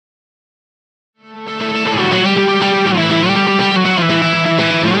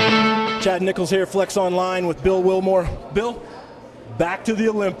Chad Nichols here, Flex Online with Bill Willmore. Bill, back to the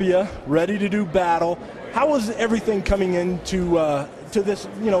Olympia, ready to do battle. How was everything coming into to this,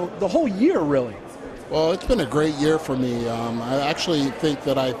 the whole year, really? Well, it's been a great year for me. I actually think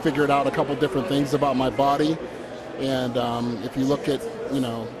that I figured out a couple different things about my body. And if you look at,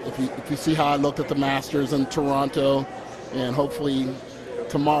 if you see how I looked at the Masters in Toronto, and hopefully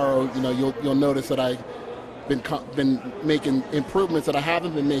tomorrow, you'll notice that I've been making improvements that I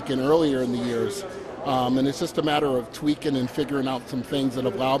haven't been making earlier in the years. And it's just a matter of tweaking and figuring out some things that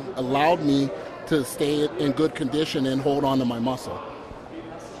have allowed me to stay in good condition and hold on to my muscle.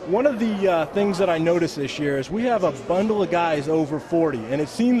 One of the things that I noticed this year is we have a bundle of guys over 40, and it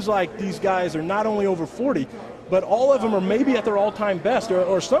seems like these guys are not only over 40, but all of them are maybe at their all-time best,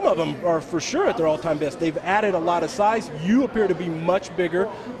 or some of them are for sure at their all-time best. They've added a lot of size. You appear to be much bigger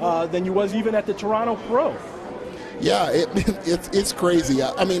than you was even at the Toronto Pro. Yeah, it's crazy.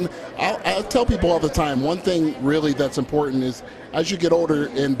 I mean, I'll tell people all the time, one thing really that's important is as you get older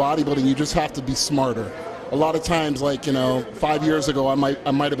in bodybuilding, you just have to be smarter. A lot of times, 5 years ago, I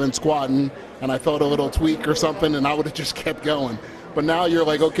might have been squatting and I felt a little tweak or something, and I would have just kept going. But now you're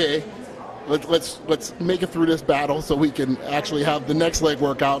like, okay, let's make it through this battle so we can actually have the next leg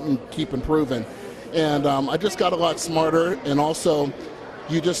workout and keep improving. And I just got a lot smarter, and also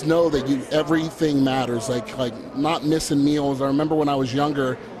you just know that everything matters. Like not missing meals. I remember when I was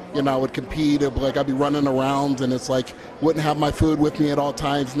younger, I would compete. I'd be running around, and it's like wouldn't have my food with me at all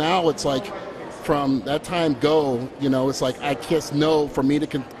times. Now it's like, from that time go, it's like I just know for me to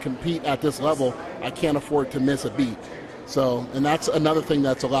compete at this level, I can't afford to miss a beat. So, and that's another thing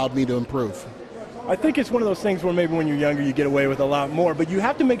that's allowed me to improve. I think it's one of those things where maybe when you're younger you get away with a lot more, but you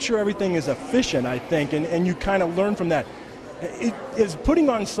have to make sure everything is efficient, I think, and you kind of learn from that. Is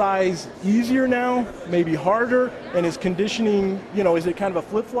putting on size easier now, maybe harder, and is conditioning, is it kind of a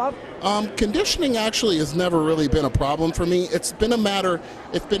flip-flop? Conditioning actually has never really been a problem for me. It's been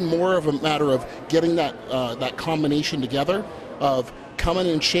more of a matter of getting that combination together of coming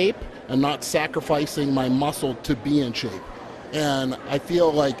in shape and not sacrificing my muscle to be in shape. And I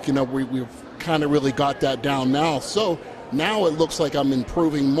feel like, we've kind of really got that down now. So now it looks like I'm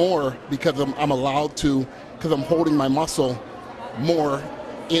improving more because I'm allowed to, because I'm holding my muscle more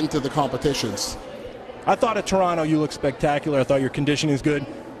into the competitions. I thought at Toronto you looked spectacular. I thought your conditioning is good.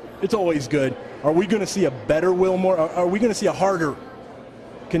 It's always good. Are we going to see a better Willmore? Are we going to see a harder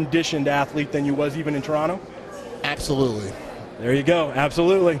conditioned athlete than you was even in Toronto? Absolutely. There you go.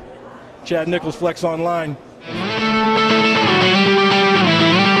 Absolutely. Chad Nichols, Flex Online.